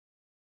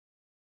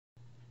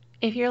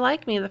If you're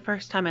like me the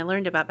first time I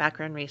learned about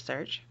background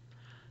research,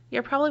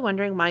 you're probably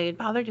wondering why you'd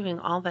bother doing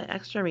all that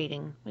extra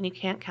reading when you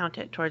can't count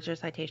it towards your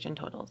citation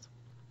totals.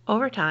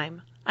 Over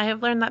time, I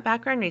have learned that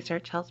background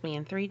research helps me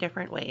in 3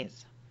 different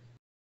ways.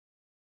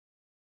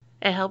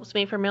 It helps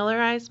me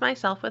familiarize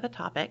myself with a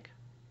topic.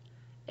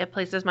 It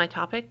places my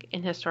topic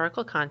in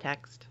historical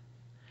context.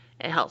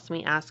 It helps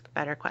me ask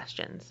better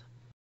questions.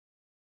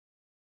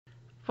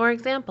 For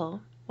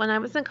example, when I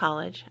was in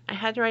college, I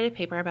had to write a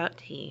paper about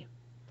tea.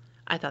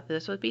 I thought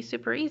this would be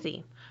super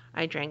easy.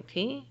 I drank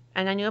tea,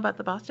 and I knew about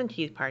the Boston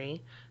Tea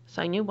Party,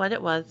 so I knew what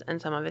it was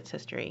and some of its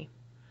history.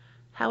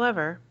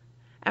 However,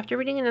 after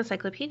reading an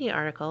encyclopedia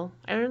article,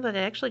 I learned that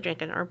I actually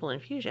drank an herbal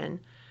infusion,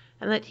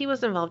 and that tea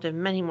was involved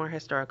in many more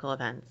historical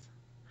events.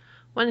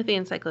 One of the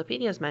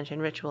encyclopedias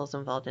mentioned rituals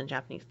involved in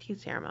Japanese tea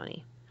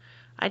ceremony.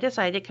 I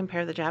decided to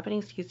compare the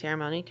Japanese tea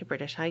ceremony to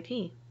British high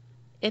tea.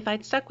 If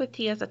I'd stuck with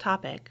tea as a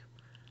topic,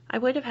 I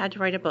would have had to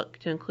write a book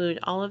to include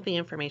all of the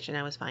information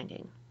I was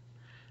finding.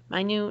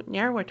 My new,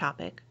 narrower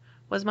topic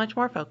was much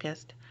more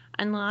focused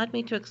and allowed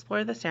me to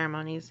explore the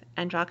ceremonies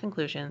and draw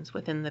conclusions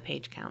within the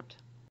page count.